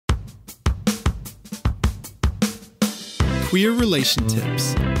Queer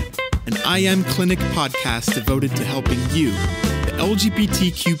RelationTips, an IM Clinic podcast devoted to helping you, the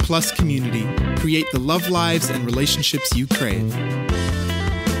LGBTQ plus community, create the love lives and relationships you crave.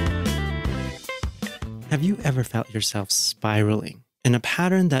 Have you ever felt yourself spiraling in a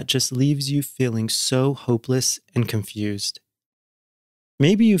pattern that just leaves you feeling so hopeless and confused?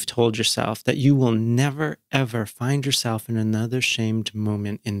 Maybe you've told yourself that you will never, ever find yourself in another shamed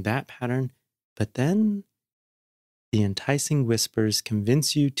moment in that pattern, but then the enticing whispers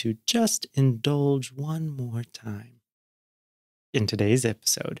convince you to just indulge one more time. In today's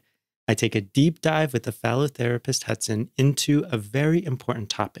episode, I take a deep dive with a fellow therapist, Hudson, into a very important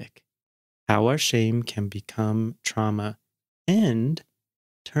topic: how our shame can become trauma and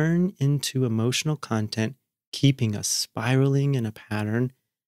turn into emotional content, keeping us spiraling in a pattern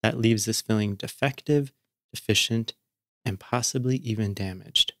that leaves us feeling defective, deficient, and possibly even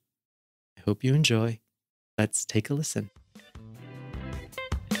damaged. I hope you enjoy. Let's take a listen.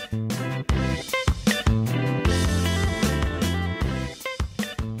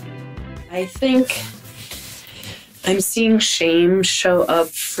 I think I'm seeing shame show up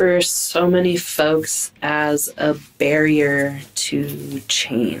for so many folks as a barrier to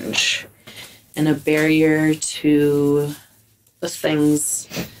change and a barrier to the things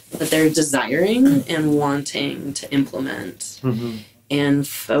that they're desiring and wanting to implement. Mm-hmm. And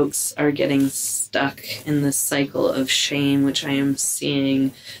folks are getting stuck in this cycle of shame, which I am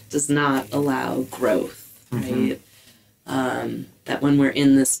seeing does not allow growth, right? That when we're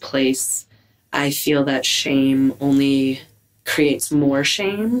in this place, I feel that shame only creates more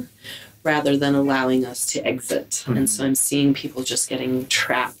shame rather than allowing us to exit. Mm-hmm. And so I'm seeing people just getting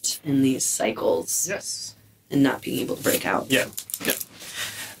trapped in these cycles. Yes. And not being able to break out. Yeah.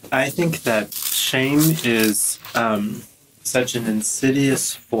 I think that shame is such an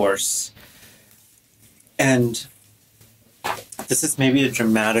insidious force. And this is maybe a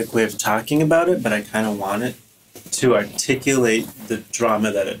dramatic way of talking about it, but I kind of want it to articulate the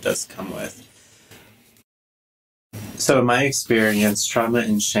drama that it does come with. So in my experience, trauma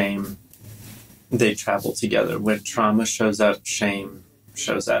and shame, they travel together. When trauma shows up, shame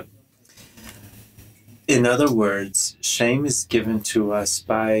shows up. In other words, shame is given to us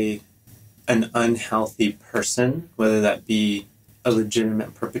by an unhealthy person, whether that be a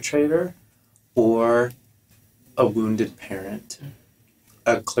legitimate perpetrator or a wounded parent,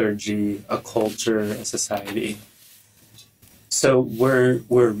 a clergy, a culture, a society. So we're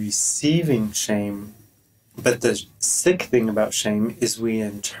receiving shame, but the sick thing about shame is we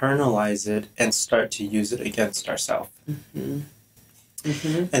internalize it and start to use it against ourselves. Mm-hmm.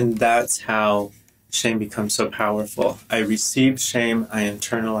 Mm-hmm. And that's how shame becomes so powerful. I receive shame, I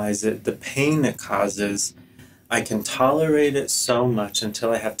internalize it, the pain it causes, I can tolerate it so much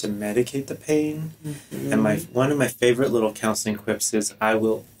until I have to medicate the pain. Mm-hmm. And one of my favorite little counseling quips is, I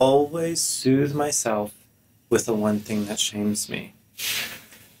will always soothe myself with the one thing that shames me.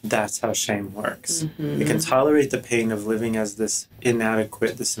 That's how shame works. Mm-hmm. I can tolerate the pain of living as this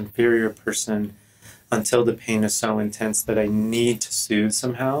inadequate, this inferior person until the pain is so intense that I need to soothe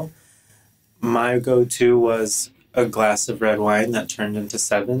somehow. My go-to was a glass of red wine that turned into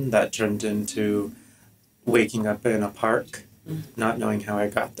 7, that turned into waking up in a park, not knowing how I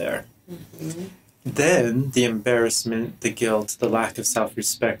got there. Mm-hmm. Then the embarrassment, the guilt, the lack of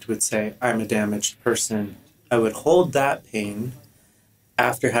self-respect would say, I'm a damaged person. I would hold that pain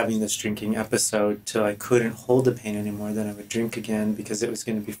after having this drinking episode till I couldn't hold the pain anymore. Then I would drink again because it was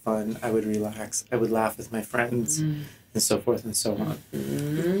going to be fun. I would relax. I would laugh with my friends, and so forth and so on.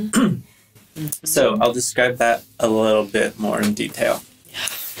 Mm-hmm. So I'll describe that a little bit more in detail.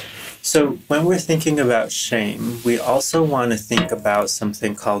 So when we're thinking about shame, we also want to think about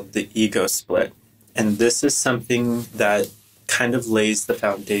something called the ego split. And this is something that kind of lays the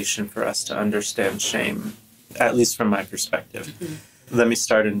foundation for us to understand shame, at least from my perspective. Mm-hmm. Let me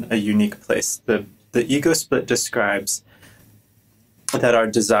start in a unique place. The ego split describes that our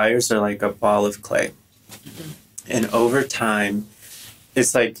desires are like a ball of clay. Mm-hmm. And over time,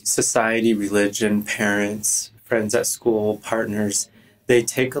 it's like society, religion, parents, friends at school, partners, they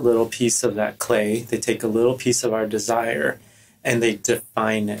take a little piece of that clay, they take a little piece of our desire, and they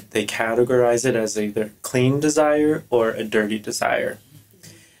define it. They categorize it as either clean desire or a dirty desire.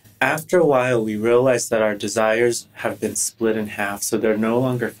 After a while, we realize that our desires have been split in half, so they're no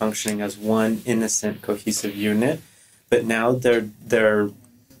longer functioning as one innocent, cohesive unit, but now they're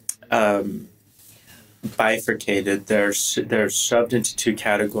bifurcated, they're shoved into 2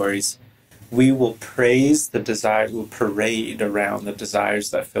 categories. We will praise the desire, we'll parade around the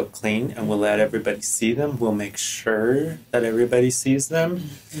desires that feel clean, and we'll let everybody see them. We'll make sure that everybody sees them.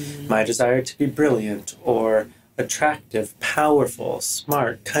 Mm-hmm. My desire to be brilliant, or attractive, powerful,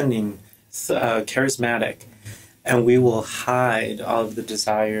 smart, cunning, charismatic. And we will hide all of the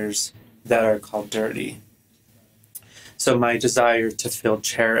desires that are called dirty. So my desire to feel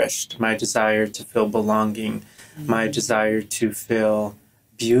cherished, my desire to feel belonging, my desire to feel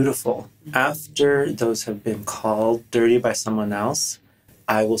beautiful. After those have been called dirty by someone else,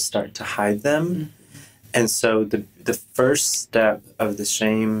 I will start to hide them. And so the first step of the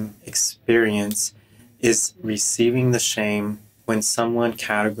shame experience is receiving the shame when someone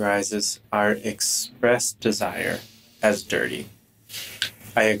categorizes our expressed desire as dirty.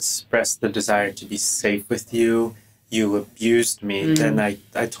 I expressed the desire to be safe with you. You abused me. Then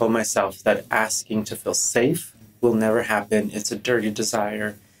I told myself that asking to feel safe will never happen. It's a dirty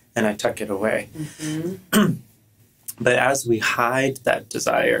desire, and I tuck it away. But as we hide that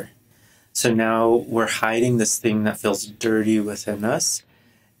desire, so now we're hiding this thing that feels dirty within us,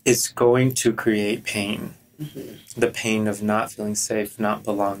 it's going to create pain. The pain of not feeling safe, not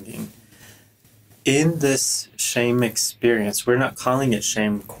belonging. In this shame experience, we're not calling it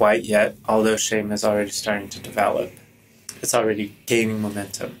shame quite yet, although shame is already starting to develop. It's already gaining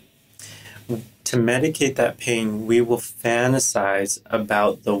momentum. To medicate that pain, we will fantasize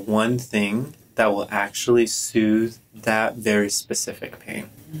about the one thing that will actually soothe that very specific pain.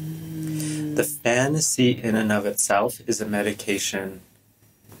 The fantasy in and of itself is a medication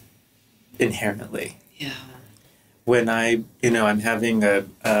inherently. Yeah. When I'm having a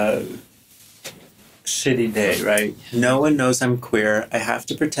shitty day, right? No one knows I'm queer. I have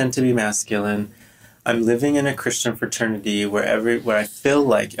to pretend to be masculine. I'm living in a Christian fraternity where I feel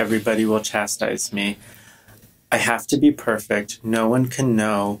like everybody will chastise me. I have to be perfect. No one can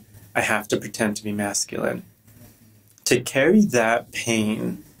know. I have to pretend to be masculine. To carry that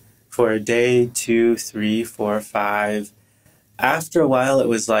pain for a day, 2, 3, 4, 5, after a while it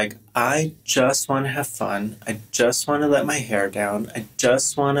was like, I just want to have fun. I just want to let my hair down. I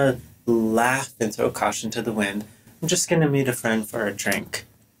just want to laugh and throw caution to the wind. I'm just going to meet a friend for a drink.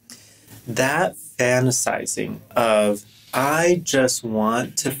 That fantasizing of, I just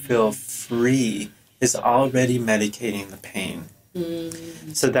want to feel free, is already medicating the pain.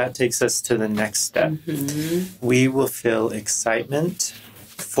 So that takes us to the next step. We will feel excitement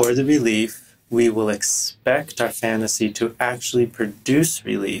for the relief. We will expect our fantasy to actually produce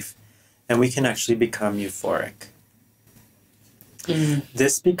relief, and we can actually become euphoric.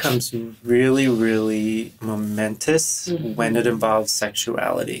 This becomes really, really momentous when it involves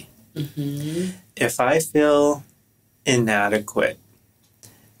sexuality. If I feel inadequate,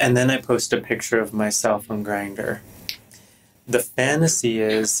 and then I post a picture of myself on Grindr, the fantasy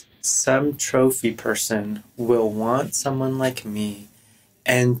is some trophy person will want someone like me,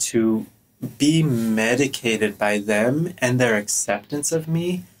 and to be medicated by them and their acceptance of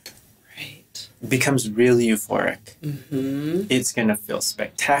me becomes really euphoric. It's going to feel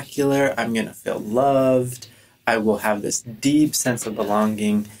spectacular. I'm going to feel loved. I will have this deep sense of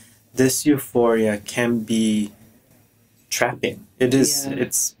belonging. This euphoria can be trapping. It is,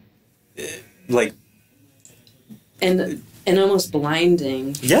 it's like... And almost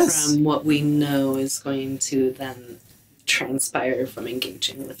blinding from what we know is going to then transpire from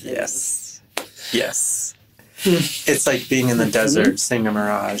engaging with it. Yes. It's like being in the desert, seeing a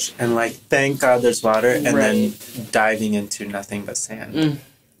mirage, and like, thank God there's water, and then diving into nothing but sand.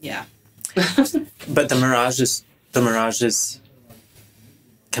 But the mirage is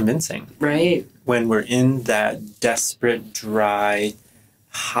convincing. Right. When we're in that desperate, dry,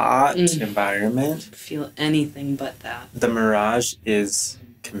 hot environment, feel anything but that. The mirage is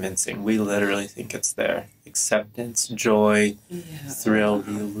convincing. We literally think it's there. Acceptance, joy, thrill,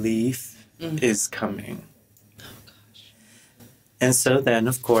 relief is coming. And so then,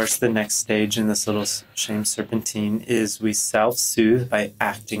 of course, the next stage in this little shame serpentine is we self-soothe by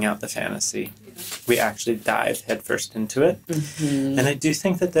acting out the fantasy. We actually dive headfirst into it. And I do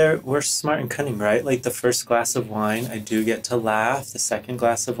think that we're smart and cunning, right? Like the first glass of wine, I do get to laugh. The second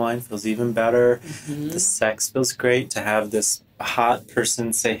glass of wine feels even better. The sex feels great to have this hot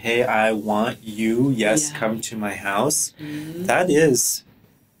person say, hey, I want you. Yes, come to my house. That is,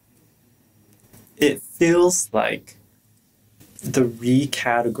 it feels like the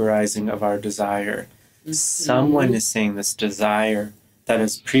recategorizing of our desire. Someone is saying this desire that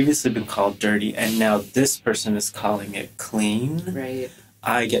has previously been called dirty, and now this person is calling it clean. Right.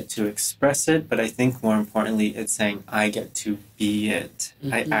 I get to express it, but I think more importantly, it's saying I get to be it.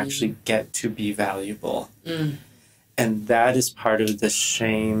 I actually get to be valuable. And that is part of the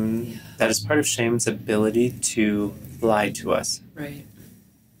shame. That is part of shame's ability to lie to us. Right.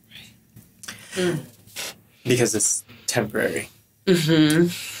 Because it's temporary.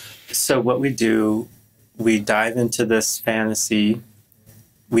 So what we do we dive into this fantasy,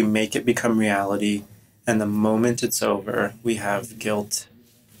 we make it become reality, and the moment it's over, we have guilt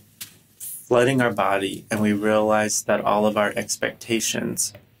flooding our body, and we realize that all of our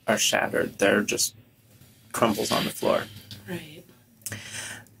expectations are shattered. They're just crumbles on the floor. Right.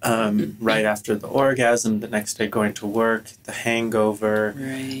 Right after the orgasm, the next day going to work, the hangover,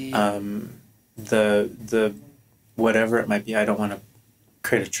 Right. the whatever it might be. I don't want to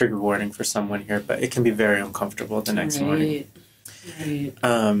create a trigger warning for someone here, but it can be very uncomfortable the next morning. Right.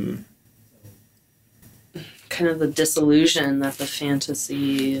 Kind of the disillusion that the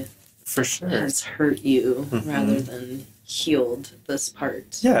fantasy For sure. has hurt you Mm-hmm. rather than healed this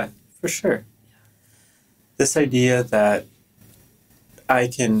part. Yeah, for sure. This idea that I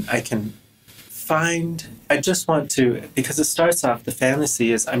just want to, because it starts off, the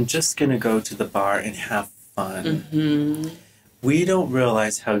fantasy is I'm just going to go to the bar and have fun. Mm-hmm. We don't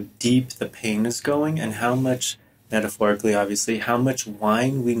realize how deep the pain is going and how much, metaphorically obviously, how much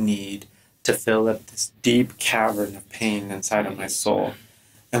wine we need to fill up this deep cavern of pain inside of my soul.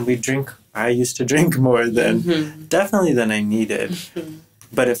 And I used to drink more definitely than I needed.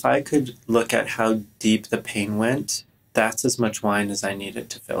 But if I could look at how deep the pain went, that's as much wine as I needed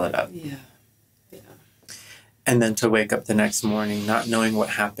to fill it up. Yeah. And then to wake up the next morning, not knowing what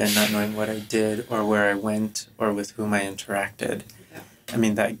happened, not knowing what I did or where I went or with whom I interacted. Yeah. I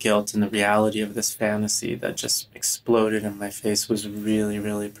mean, that guilt and the reality of this fantasy that just exploded in my face was really,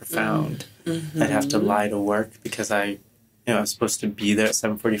 really profound. Mm-hmm. I'd have to lie to work because I was supposed to be there at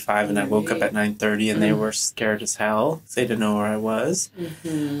 7:45 and I woke up at 9:30 and they were scared as hell. They didn't know where I was.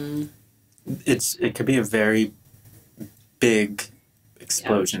 Mm-hmm. It could be a very big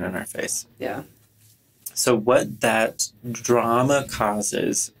explosion in our face. Yeah. So what that drama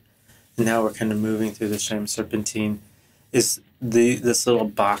causes, and now we're kind of moving through the shame serpentine, is this little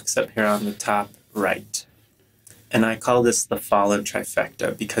box up here on the top right. And I call this the fallen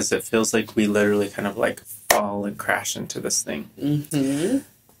trifecta because it feels like we literally kind of like fall and crash into this thing. Mm-hmm.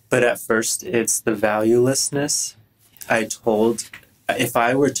 But at first, it's the valuelessness. If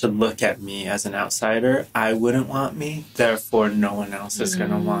I were to look at me as an outsider, I wouldn't want me. Therefore, no one else is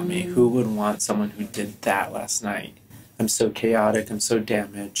going to want me. Who would want someone who did that last night? I'm so chaotic. I'm so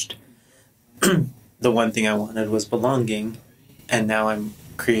damaged. The one thing I wanted was belonging, and now I'm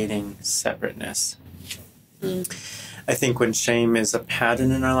creating separateness. I think when shame is a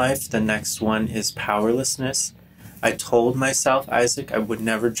pattern in our life, the next one is powerlessness. I told myself, Isaac, I would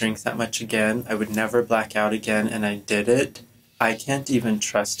never drink that much again. I would never black out again, and I did it. I can't even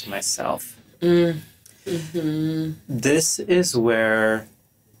trust myself. Mm-hmm. This is where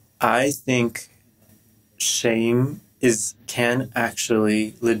I think shame can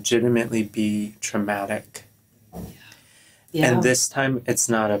actually legitimately be traumatic. Yeah. And this time it's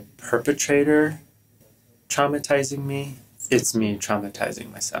not a perpetrator traumatizing me, it's me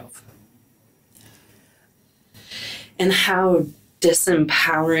traumatizing myself. And how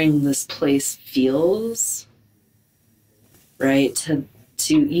disempowering this place feels, right? To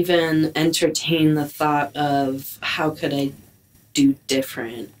even entertain the thought of how could I do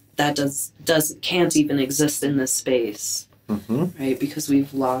different? That can't even exist in this space, right? Because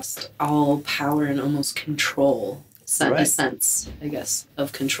we've lost all power and almost control, a sense, I guess,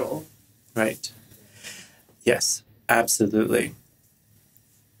 of control. Right. Yes, absolutely.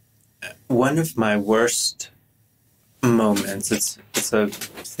 One of my worst moments, it's a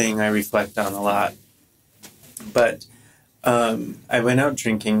thing I reflect on a lot, but I went out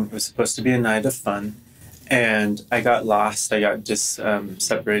drinking. It was supposed to be a night of fun, and I got lost. I got just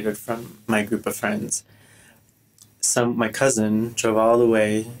separated from my group of friends. My cousin drove all the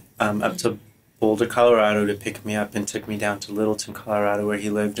way up to Boulder, Colorado to pick me up and took me down to Littleton, Colorado, where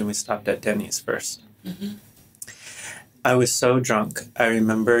he lived, and we stopped at Denny's first. Mm-hmm. I was so drunk. I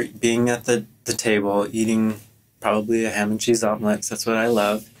remember being at the table, eating probably a ham and cheese omelet. That's what I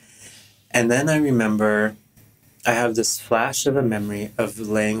love. And then I remember I have this flash of a memory of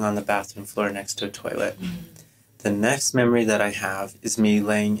laying on the bathroom floor next to a toilet. Mm-hmm. The next memory that I have is me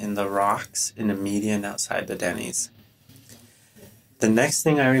laying in the rocks in a median outside the Denny's. The next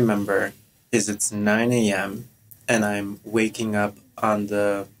thing I remember is it's 9 a.m. and I'm waking up on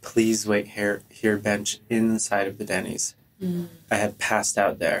the please wait here bench inside of the Denny's. Mm. I had passed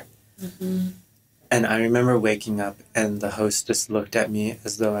out there. Mm-hmm. And I remember waking up and the hostess looked at me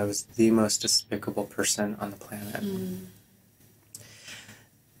as though I was the most despicable person on the planet. Mm.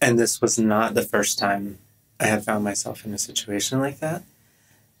 And this was not the first time I had found myself in a situation like that.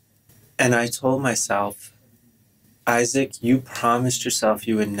 And I told myself, Isaac, you promised yourself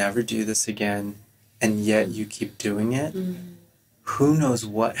you would never do this again, and yet you keep doing it. Mm. who knows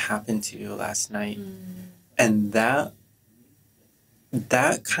what happened to you last night? And that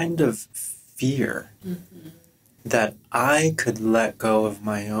kind of fear that I could let go of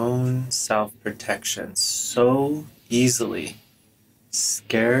my own self-protection so easily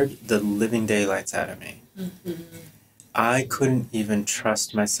scared the living daylights out of me. I couldn't even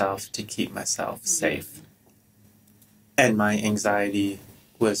trust myself to keep myself safe. And my anxiety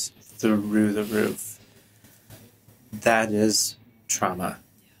was through the roof. That is trauma.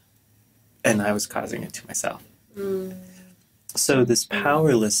 And I was causing it to myself. So this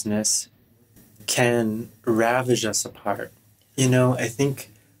powerlessness can ravage us apart. You know, I think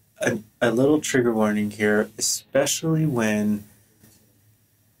a little trigger warning here, especially when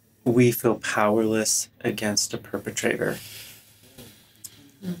we feel powerless against a perpetrator.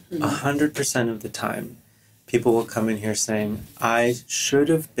 100% of the time, people will come in here saying, I should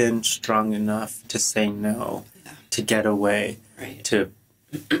have been strong enough to say no, to get away, to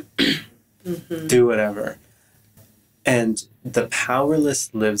do whatever. And the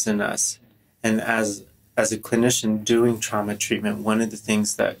powerless lives in us. And as a clinician doing trauma treatment, one of the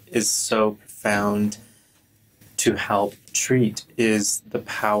things that is so profound to help treat is the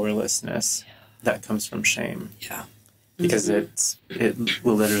powerlessness that comes from shame. Because it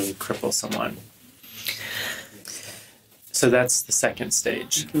will literally cripple someone. So that's the second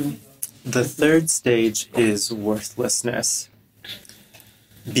stage. The third stage is worthlessness.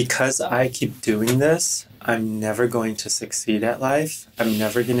 Because I keep doing this, I'm never going to succeed at life. I'm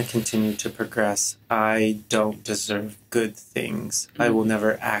never going to continue to progress. I don't deserve good things. I will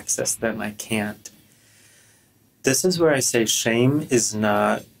never access them. I can't. This is where I say shame is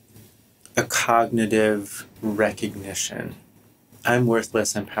not a cognitive recognition. I'm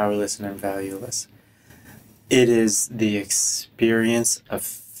worthless, I'm powerless, and I'm valueless. It is the experience of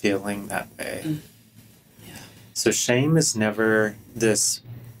feeling that way. So shame is never this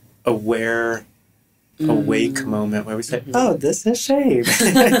awake moment where we say, oh, this is shame.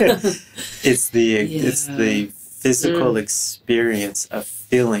 It's the physical experience of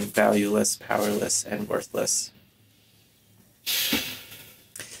feeling valueless, powerless, and worthless.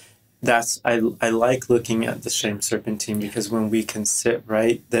 I like looking at the shame serpentine because when we can sit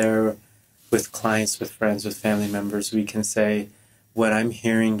right there with clients, with friends, with family members, we can say, what I'm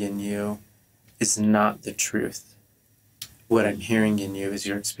hearing in you is not the truth. What I'm hearing in you is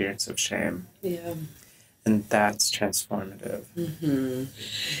your experience of shame. And that's transformative.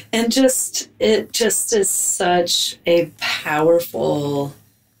 And it just is such a powerful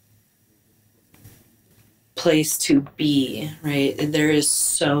place to be, right? There is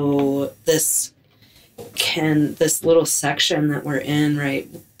this little section that we're in, right?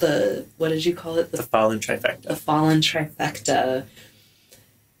 What did you call it? The fallen trifecta. The fallen trifecta.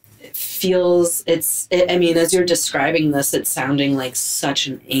 It feels, I mean, as you're describing this, it's sounding like such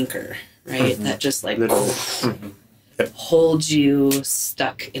an anchor, right? That just like holds you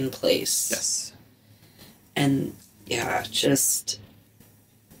stuck in place. Yes. And yeah, just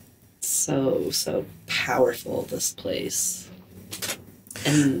so powerful, this place.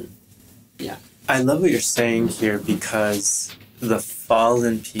 And yeah. I love what you're saying here because the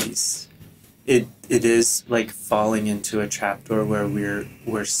fallen piece, it is like falling into a trapdoor where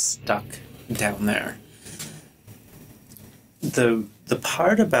we're stuck down there. The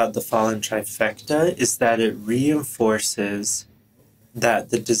part about the fallen trifecta is that it reinforces that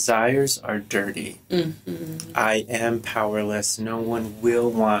the desires are dirty. I am powerless. No one will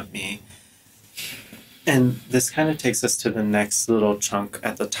want me. And this kind of takes us to the next little chunk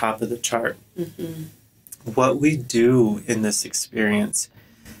at the top of the chart. What we do in this experience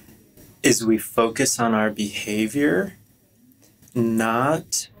is we focus on our behavior,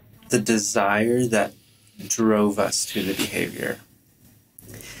 not the desire that drove us to the behavior.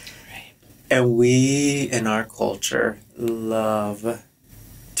 And we, in our culture, love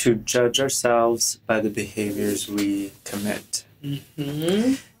to judge ourselves by the behaviors we commit.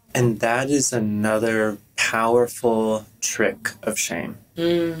 And that is another powerful trick of shame,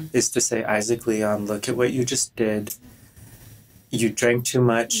 is to say, Isaac Leon, look at what you just did. You drank too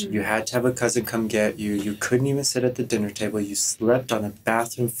much. You had to have a cousin come get you. You couldn't even sit at the dinner table. You slept on a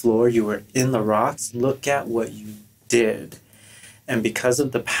bathroom floor. You were in the rocks. Look at what you did. And because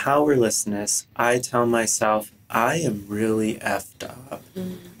of the powerlessness, I tell myself, I am really effed up.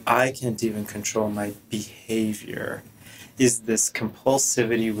 I can't even control my behavior. Is this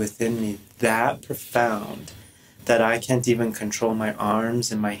compulsivity within me that profound that I can't even control my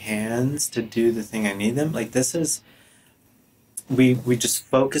arms and my hands to do the thing I need them? Like, this is, we just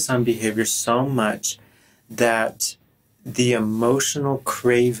focus on behavior so much that the emotional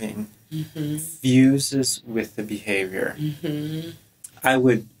craving fuses with the behavior. I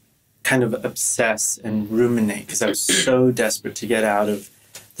would kind of obsess and ruminate because I was so desperate to get out of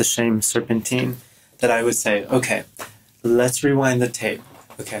the shame serpentine that I would say, okay, let's rewind the tape.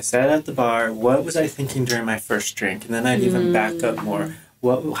 Okay, I sat at the bar. What was I thinking during my first drink? And then I'd even back up more.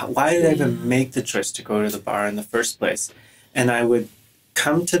 Why did I even make the choice to go to the bar in the first place? And I would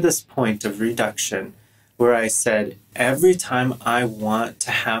come to this point of reduction where I said, every time I want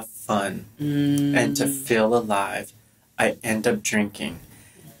to have fun and to feel alive, I end up drinking.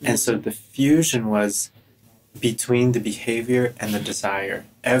 And so the fusion was between the behavior and the desire.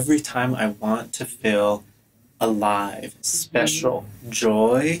 Every time I want to feel alive, special,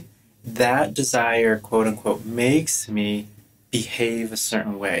 joy, that desire, quote unquote, makes me behave a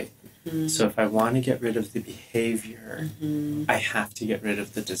certain way. So if I want to get rid of the behavior, I have to get rid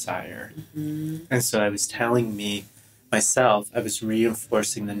of the desire. And so I was telling myself, I was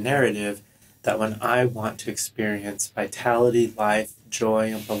reinforcing the narrative that when I want to experience vitality, life,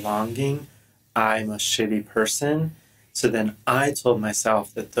 joy, and belonging, I'm a shitty person. So then I told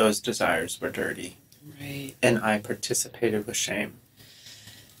myself that those desires were dirty. Right. And I participated with shame.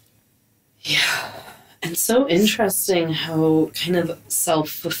 Yeah. And so interesting how kind of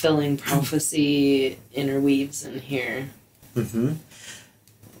self-fulfilling prophecy interweaves in here.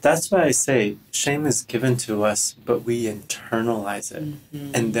 That's why I say shame is given to us, but we internalize it.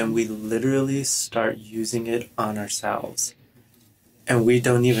 And then we literally start using it on ourselves. And we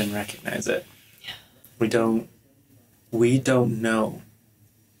don't even recognize it. Yeah. We don't know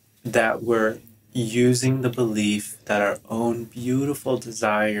that we're using the belief that our own beautiful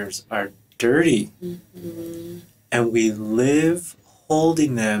desires are dirty. And we live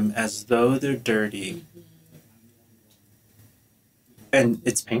holding them as though they're dirty. And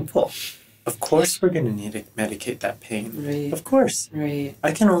it's painful. Of course we're going to need to medicate that pain. Right. Of course. Right.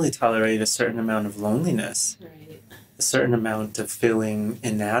 I can only tolerate a certain amount of loneliness. Right. A certain amount of feeling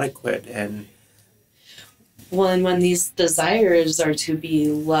inadequate and... Well, and when these desires are to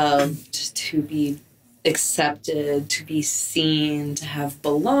be loved, to be accepted, to be seen, to have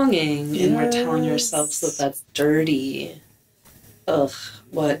belonging, and we're telling ourselves that that's dirty. Ugh,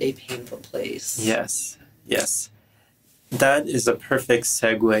 what a painful place. Yes, yes. That is a perfect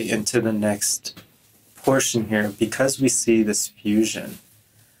segue into the next portion here, because we see this fusion.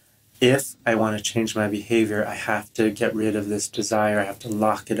 If I want to change my behavior, I have to get rid of this desire. I have to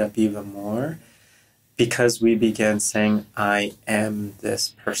lock it up even more, because we begin saying, I am this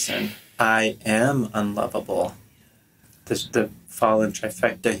person. I am unlovable. The fallen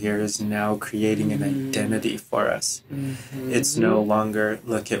trifecta here is now creating an identity for us. It's no longer,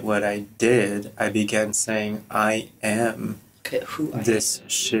 look at what I did. I began saying, I am this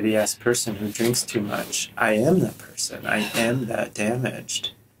shitty-ass person who drinks too much. I am that person. I am that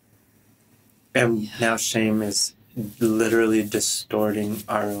damaged. And now shame is literally distorting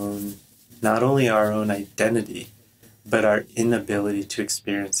our own, not only our own identity, but our inability to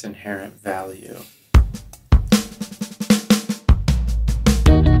experience inherent value.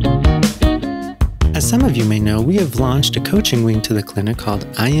 As some of you may know, we have launched a coaching wing to the clinic called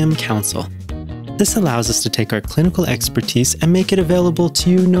I Am Counsel. This allows us to take our clinical expertise and make it available to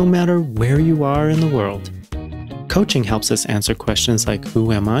you no matter where you are in the world. Coaching helps us answer questions like,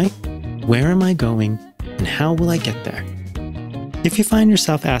 who am I? Where am I going? And how will I get there? If you find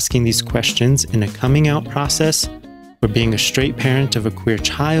yourself asking these questions in a coming out process, or being a straight parent of a queer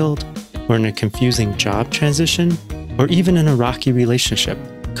child, or in a confusing job transition, or even in a rocky relationship,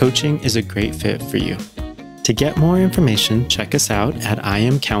 coaching is a great fit for you. To get more information, check us out at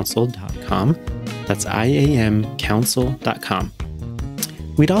iamcounsel.com. That's iamcounsel.com.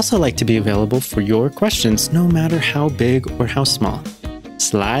 We'd also like to be available for your questions, no matter how big or how small.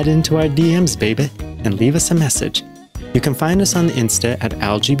 Slide into our DMs, baby, and leave us a message. You can find us on the Insta at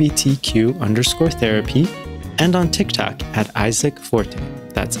LGBTQ_therapy and on TikTok at Isaac Forte.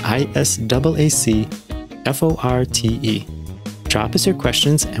 That's ISAACFORTE. Drop us your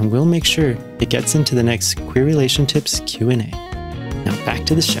questions and we'll make sure it gets into the next Queer Relation Tips Q&A. Now back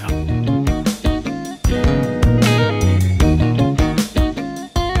to the show.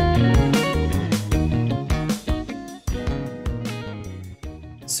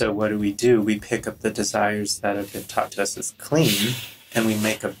 So what do? We pick up the desires that have been taught to us as clean, and we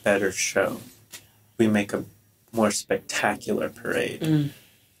make a better show. We make a more spectacular parade.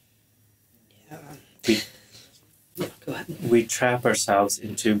 Go ahead. We trap ourselves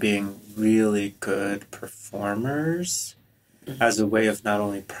into being really good performers as a way of not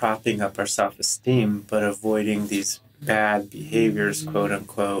only propping up our self-esteem, but avoiding these bad behaviors, quote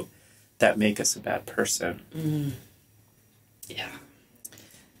unquote, that make us a bad person. Yeah.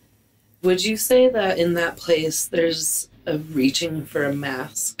 Would you say that in that place there's of reaching for a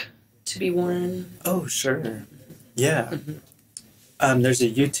mask to be worn. Oh, sure. Yeah. There's a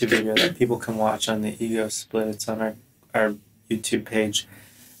YouTube video that people can watch on the ego split. It's on our YouTube page.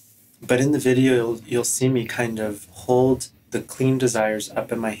 But in the video, you'll see me kind of hold the clean desires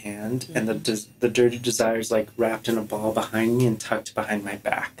up in my hand and the dirty desires like wrapped in a ball behind me and tucked behind my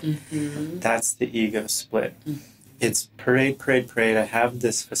back. That's the ego split. It's parade, parade, parade. I have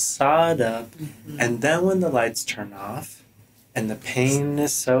this facade up, and then when the lights turn off and the pain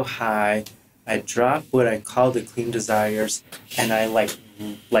is so high, I drop what I call the clean desires, and I like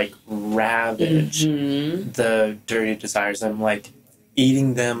ravage the dirty desires. I'm like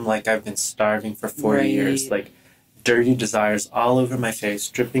eating them like I've been starving for 40 years. Like dirty desires all over my face,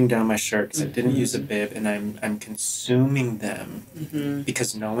 dripping down my shirt because I didn't use a bib, and I'm consuming them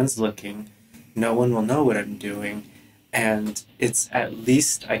because no one's looking. No one will know what I'm doing. And it's at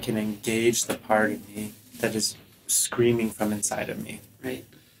least I can engage the part of me that is screaming from inside of me. Right.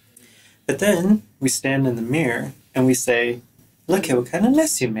 But then we stand in the mirror and we say, look at what kind of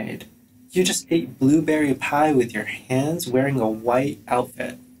mess you made. You just ate blueberry pie with your hands wearing a white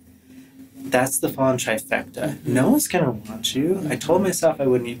outfit. That's the fallen trifecta. No one's going to want you. I told myself I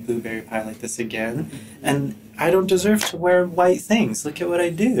wouldn't eat blueberry pie like this again. And I don't deserve to wear white things. Look at what I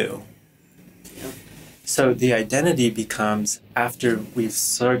do. So the identity becomes, after we've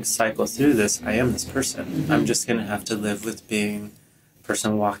cycled through this, I am this person. I'm just going to have to live with being a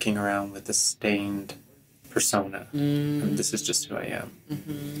person walking around with a stained persona. And this is just who I am.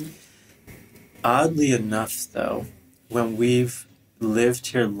 Oddly enough, though, when we've lived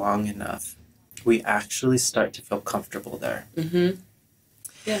here long enough, we actually start to feel comfortable there.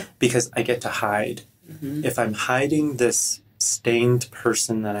 Yeah. Because I get to hide. If I'm hiding this stained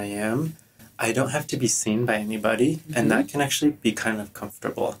person that I am, I don't have to be seen by anybody, and that can actually be kind of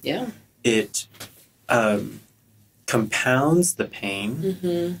comfortable. Yeah. It compounds the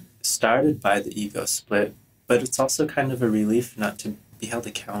pain started by the ego split, but it's also kind of a relief not to be held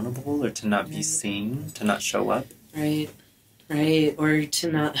accountable or to not be seen, to not show up. Right. Or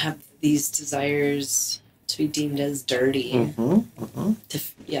to not have these desires to be deemed as dirty. To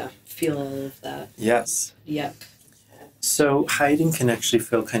feel all of that. Yes. Yuck. So hiding can actually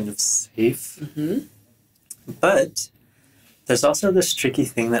feel kind of safe. But there's also this tricky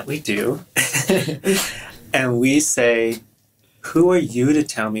thing that we do. And we say, who are you to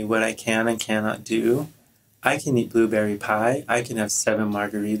tell me what I can and cannot do? I can eat blueberry pie. I can have 7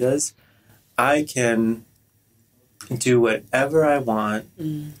 margaritas. I can do whatever I want.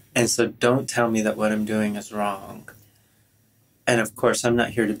 And so don't tell me that what I'm doing is wrong. And of course, I'm not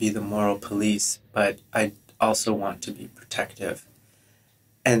here to be the moral police, but I also want to be protective.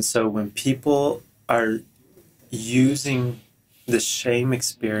 And so when people are using the shame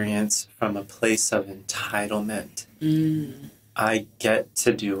experience from a place of entitlement, I get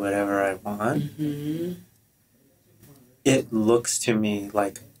to do whatever I want, it looks to me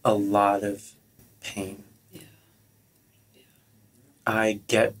like a lot of pain. I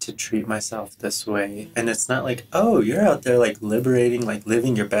get to treat myself this way. And it's not like, oh, you're out there like liberating, like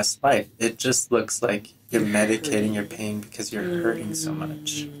living your best life. It just looks like you're medicating your pain because you're hurting so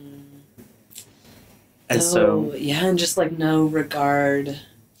much. And and just like no regard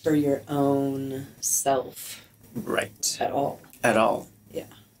for your own self. Right. At all. At all. Yeah.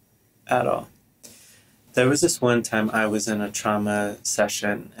 At all. There was this one time I was in a trauma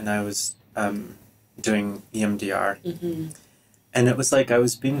session and I was doing EMDR. And it was like I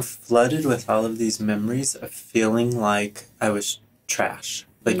was being flooded with all of these memories of feeling like I was trash.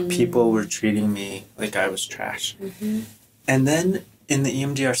 Like people were treating me like I was trash. And then in the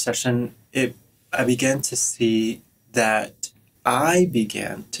EMDR session, I began to see that I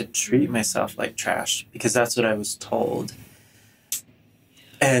began to treat myself like trash because that's what I was told.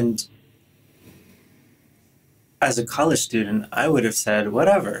 And as a college student, I would have said,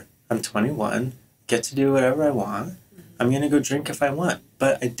 whatever, I'm 21, get to do whatever I want. I'm going to go drink if I want.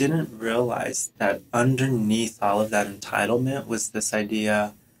 But I didn't realize that underneath all of that entitlement was this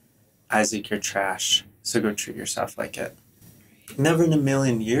idea, Isaac, you're trash, so go treat yourself like it. Never in a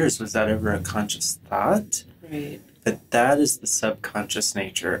million years was that ever a conscious thought. Right. But that is the subconscious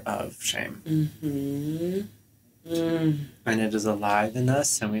nature of shame. And it is alive in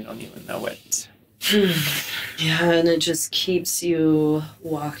us and we don't even know it. Yeah, and it just keeps you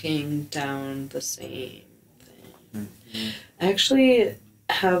walking down the same thing. I actually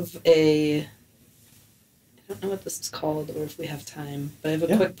have I don't know what this is called or if we have time, but I have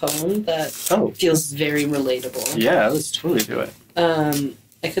a quick poem that feels very relatable. Yeah, let's totally do it.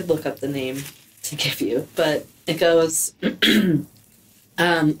 I could look up the name to give you, but it goes,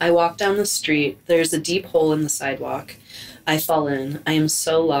 I walk down the street. There's a deep hole in the sidewalk. I fall in. I am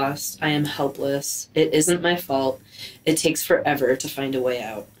so lost. I am helpless. It isn't my fault. It takes forever to find a way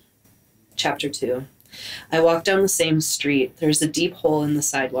out. Chapter 2. I walk down the same street. There's a deep hole in the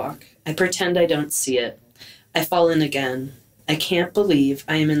sidewalk. I pretend I don't see it. I fall in again. I can't believe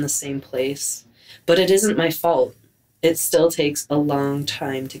I am in the same place. But it isn't my fault. It still takes a long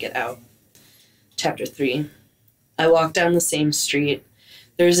time to get out. Chapter 3. I walk down the same street.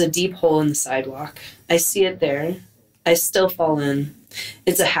 There's a deep hole in the sidewalk. I see it there. I still fall in.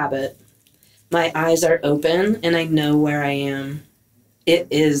 It's a habit. My eyes are open and I know where I am. It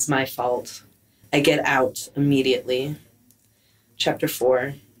is my fault. I get out immediately. Chapter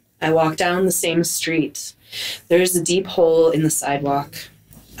 4. I walk down the same street. There is a deep hole in the sidewalk.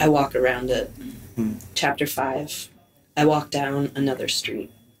 I walk around it. Chapter 5. I walk down another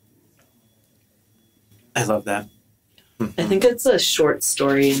street. I love that. I think it's a short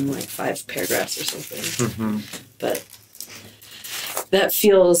story in like 5 paragraphs or something. But that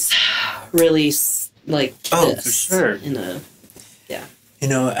feels really like this. For sure. Yeah.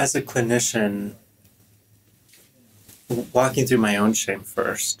 As a clinician, walking through my own shame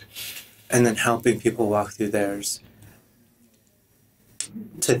first, and then helping people walk through theirs,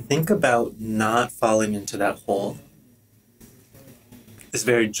 to think about not falling into that hole is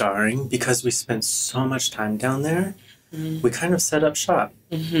very jarring because we spend so much time down there. We kind of set up shop.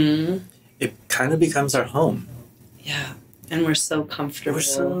 It kind of becomes our home. Yeah. And we're so comfortable. We're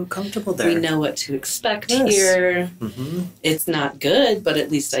so comfortable there. We know what to expect here. It's not good, but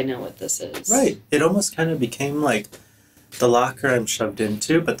at least I know what this is. Right. It almost kind of became like the locker I'm shoved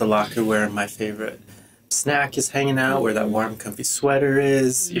into, but the locker where my favorite snack is hanging out, where that warm, comfy sweater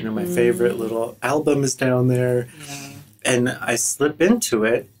is. My favorite little album is down there. Yeah. And I slip into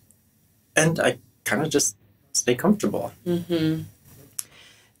it, and I kind of just stay comfortable.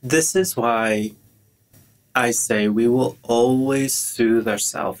 This is why I say we will always soothe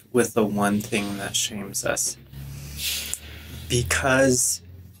ourselves with the one thing that shames us. Because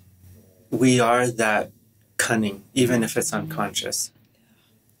we are that cunning, even if it's unconscious.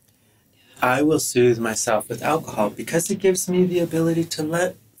 I will soothe myself with alcohol because it gives me the ability to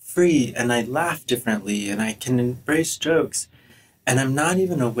let free, and I laugh differently, and I can embrace jokes. And I'm not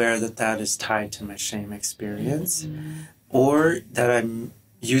even aware that that is tied to my shame experience, or that I'm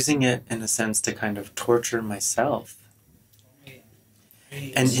using it in a sense to kind of torture myself.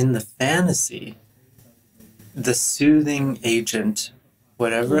 And in the fantasy, the soothing agent,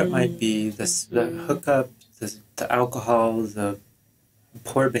 whatever it might be, the hookup, the alcohol, the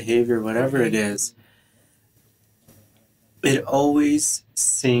poor behavior, whatever it is, it always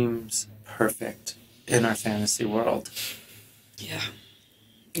seems perfect in our fantasy world. Yeah.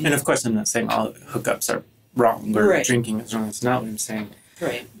 And of course, I'm not saying all hookups are wrong or drinking is wrong. It's not what I'm saying.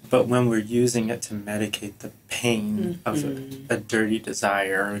 Right. But when we're using it to medicate the pain of a dirty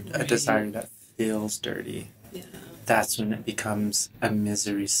desire, a desire that feels dirty, that's when it becomes a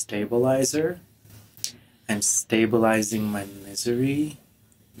misery stabilizer. I'm stabilizing my misery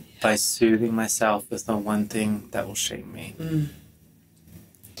by soothing myself with the one thing that will shame me.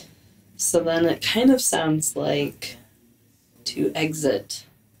 So then it kind of sounds like to exit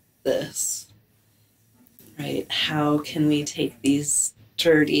this, right? How can we take these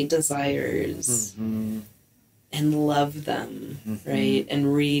dirty desires and love them, right? And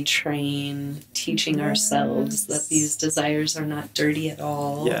retrain, teaching ourselves that these desires are not dirty at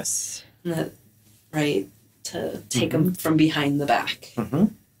all. Yes. And that, right? To take them from behind the back.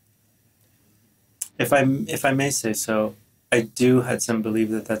 If I may say so, I do, Hudson, believe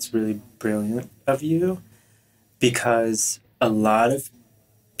that that's really brilliant of you, because a lot of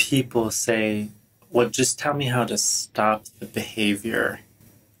people say, well, just tell me how to stop the behavior.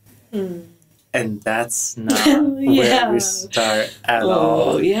 And that's not where we start at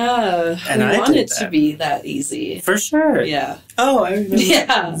all. Yeah. And I I want did it that. to be that easy. For sure. Yeah. Oh, I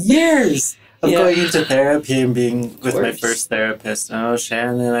remember years of going into therapy and being with my first therapist. Oh,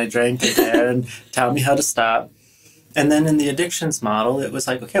 Shannon, I drank again. Tell me how to stop. And then in the addictions model, it was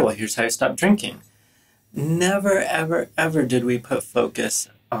like, okay, well, here's how you stop drinking. Never, ever, ever did we put focus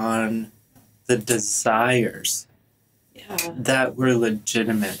on the desires that were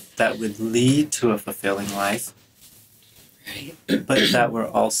legitimate, that would lead to a fulfilling life, but that were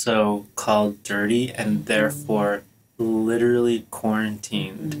also called dirty and therefore literally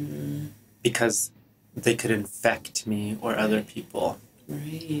quarantined because they could infect me or other people.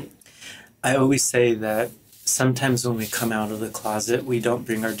 Right. I always say that sometimes when we come out of the closet, we don't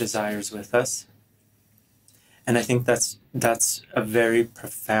bring our desires with us. And I think that's a very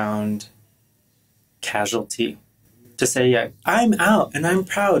profound casualty To say, yeah, I'm out and I'm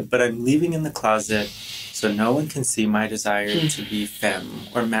proud, but I'm leaving in the closet so no one can see my desire to be femme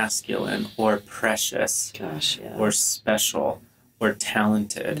or masculine or precious or special or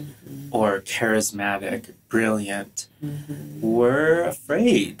talented or charismatic, brilliant. We're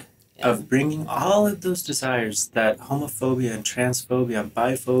afraid of bringing all of those desires that homophobia and transphobia and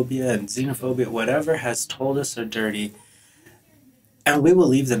biphobia and xenophobia, whatever has told us are dirty, and we will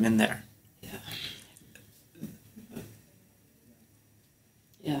leave them in there.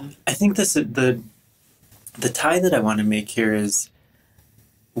 Yeah. I think the tie that I want to make here is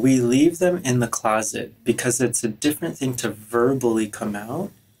we leave them in the closet because it's a different thing to verbally come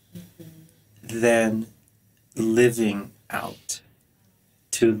out than living out.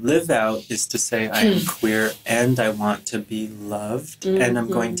 To live out is to say, I am queer and I want to be loved, and I'm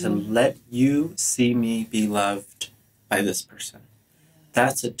going to let you see me be loved by this person.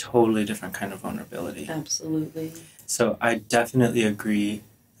 That's a totally different kind of vulnerability. Absolutely. So I definitely agree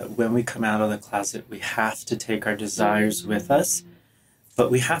that when we come out of the closet, we have to take our desires with us,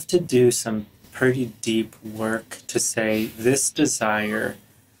 but we have to do some pretty deep work to say this desire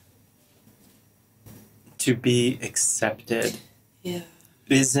to be accepted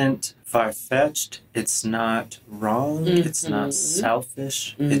isn't far-fetched, it's not wrong, it's not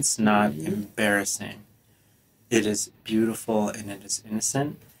selfish, it's not embarrassing. It is beautiful and it is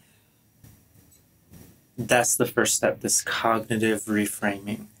innocent. That's the first step, this cognitive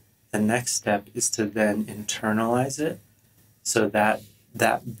reframing. The next step is to then internalize it so that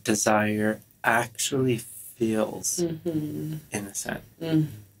that desire actually feels innocent.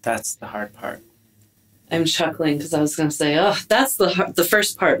 That's the hard part. I'm chuckling because I was going to say, oh, that's the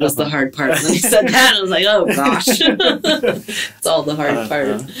first part was the hard part. And then you said that, and I was like, oh, gosh. It's all the hard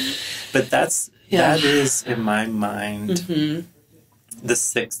part. But that is, in my mind, the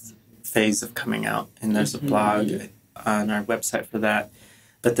sixth phase of coming out. And there's a blog on our website for that.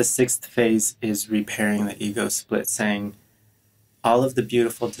 But the sixth phase is repairing the ego split, saying all of the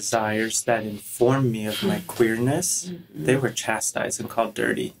beautiful desires that inform me of my queerness, they were chastised and called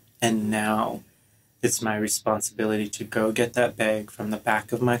dirty. And now it's my responsibility to go get that bag from the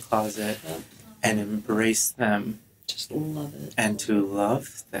back of my closet and embrace them. Just love it. And to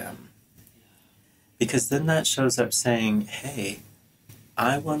love them. Because then that shows up saying, hey,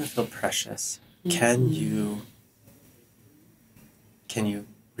 I want to feel precious. Can you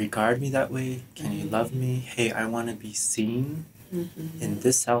regard me that way? Can you love me? Hey, I want to be seen in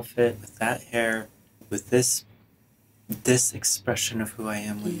this outfit, with that hair, with this expression of who I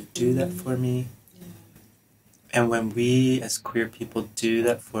am. Will you do that for me? And when we as queer people do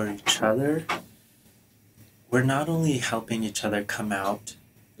that for each other, we're not only helping each other come out,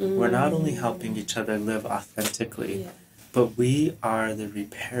 we're not only helping each other live authentically, but we are the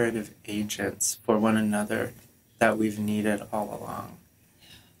reparative agents for one another that we've needed all along.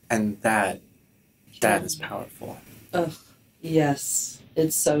 And that is powerful. Oh, yes,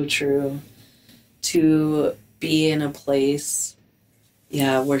 it's so true. To be in a place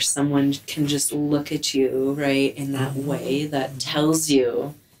where someone can just look at you, right, in that way that tells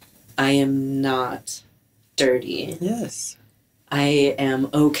you, I am not dirty. Yes. I am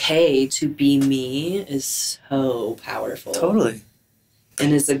okay to be me is so powerful. Totally.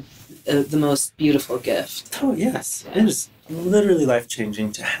 And is the most beautiful gift. Oh, yes. It is literally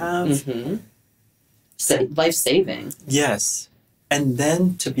life-changing to have. Life-saving. Yes. And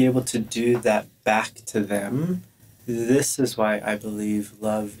then to be able to do that back to them. This is why I believe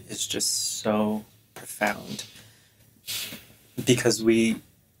love is just so profound. Because we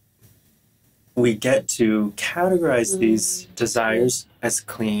get to categorize these desires as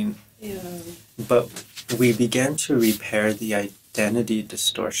clean. But we begin to repair the identity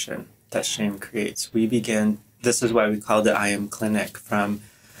distortion that shame creates. This is why we called it I Am Clinic, from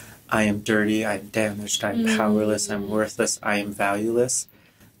I am dirty, I am damaged, I am powerless, I am worthless, I am valueless.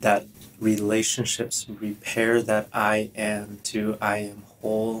 That relationships repair that I am to I am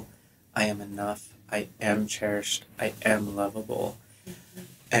whole, I am enough, I am cherished, I am lovable.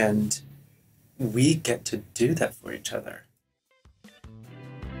 And we get to do that for each other.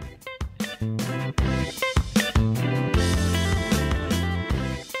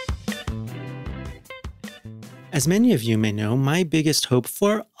 As many of you may know, my biggest hope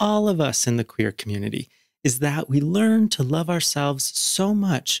for all of us in the queer community is that we learn to love ourselves so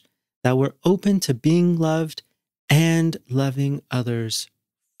much that we're open to being loved and loving others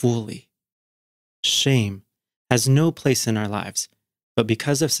fully. Shame has no place in our lives, but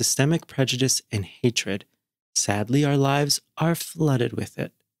because of systemic prejudice and hatred, sadly, our lives are flooded with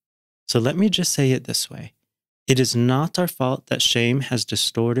it. So let me just say it this way. It is not our fault that shame has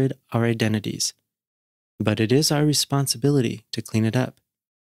distorted our identities. but it is our responsibility to clean it up,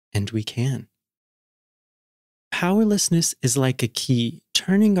 and we can. Powerlessness is like a key,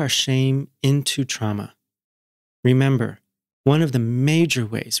 turning our shame into trauma. Remember, one of the major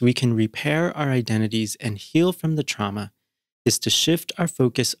ways we can repair our identities and heal from the trauma is to shift our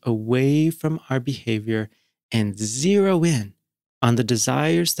focus away from our behavior and zero in on the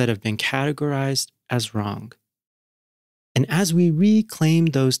desires that have been categorized as wrong. And as we reclaim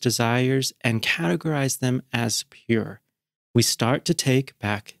those desires and categorize them as pure, we start to take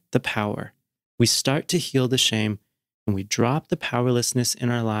back the power. We start to heal the shame, and we drop the powerlessness in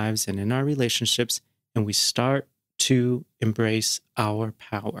our lives and in our relationships, and we start to embrace our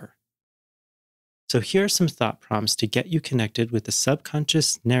power. So here are some thought prompts to get you connected with the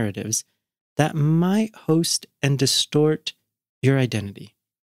subconscious narratives that might host and distort your identity.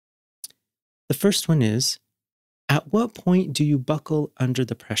 The first one is, at what point do you buckle under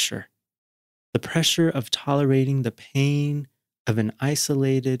the pressure? The pressure of tolerating the pain of an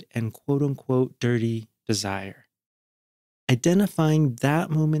isolated and quote-unquote dirty desire. Identifying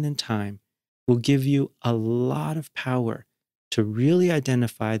that moment in time will give you a lot of power to really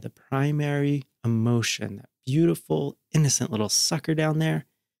identify the primary emotion, that beautiful, innocent little sucker down there,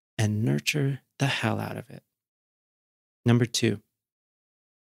 and nurture the hell out of it. Number 2,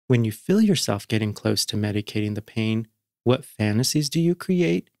 when you feel yourself getting close to medicating the pain, what fantasies do you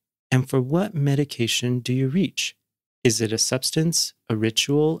create, and for what medication do you reach? Is it a substance, a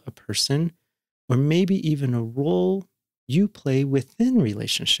ritual, a person, or maybe even a role you play within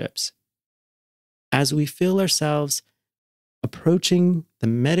relationships? As we feel ourselves approaching the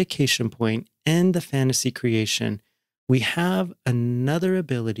medication point and the fantasy creation, we have another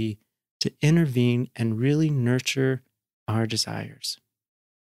ability to intervene and really nurture our desires.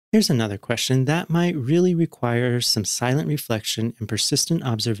 Here's another question that might really require some silent reflection and persistent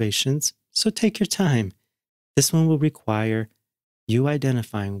observations, so take your time. This one will require you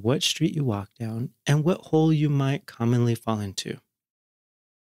identifying what street you walk down and what hole you might commonly fall into.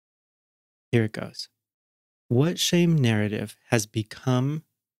 Here it goes. What shame narrative has become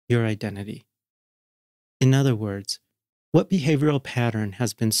your identity? In other words, what behavioral pattern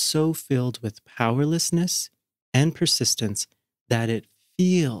has been so filled with powerlessness and persistence that it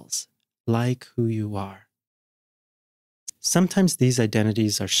feels like who you are? Sometimes these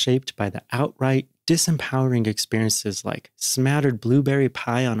identities are shaped by the outright disempowering experiences like smattered blueberry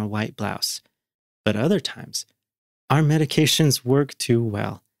pie on a white blouse. But other times, our medications work too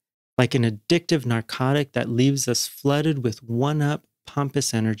well, like an addictive narcotic that leaves us flooded with one-up,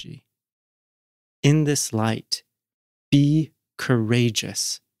 pompous energy. In this light, be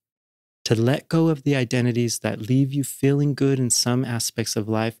courageous to let go of the identities that leave you feeling good in some aspects of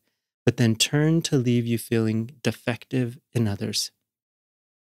life, but then turn to leave you feeling defective in others.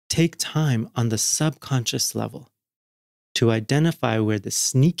 Take time on the subconscious level to identify where the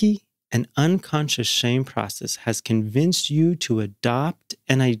sneaky and unconscious shame process has convinced you to adopt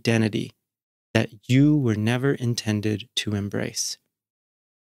an identity that you were never intended to embrace.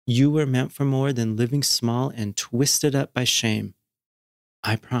 You were meant for more than living small and twisted up by shame.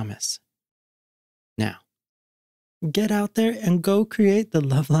 I promise. Now, get out there and go create the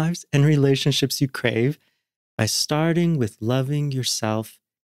love lives and relationships you crave by starting with loving yourself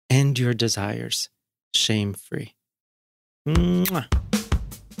and your desires, shame-free. Mwah.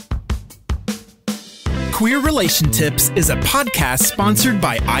 Queer RelationTips is a podcast sponsored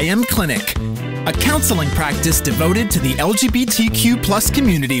by I Am Clinic, a counseling practice devoted to the LGBTQ+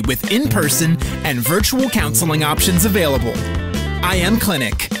 community with in-person and virtual counseling options available. I Am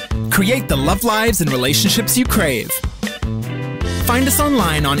Clinic. Create the love lives and relationships you crave. Find us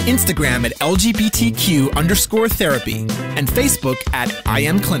online on Instagram at LGBTQ_therapy and Facebook at I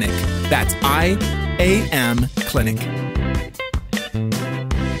Am Clinic. That's I-AM Clinic.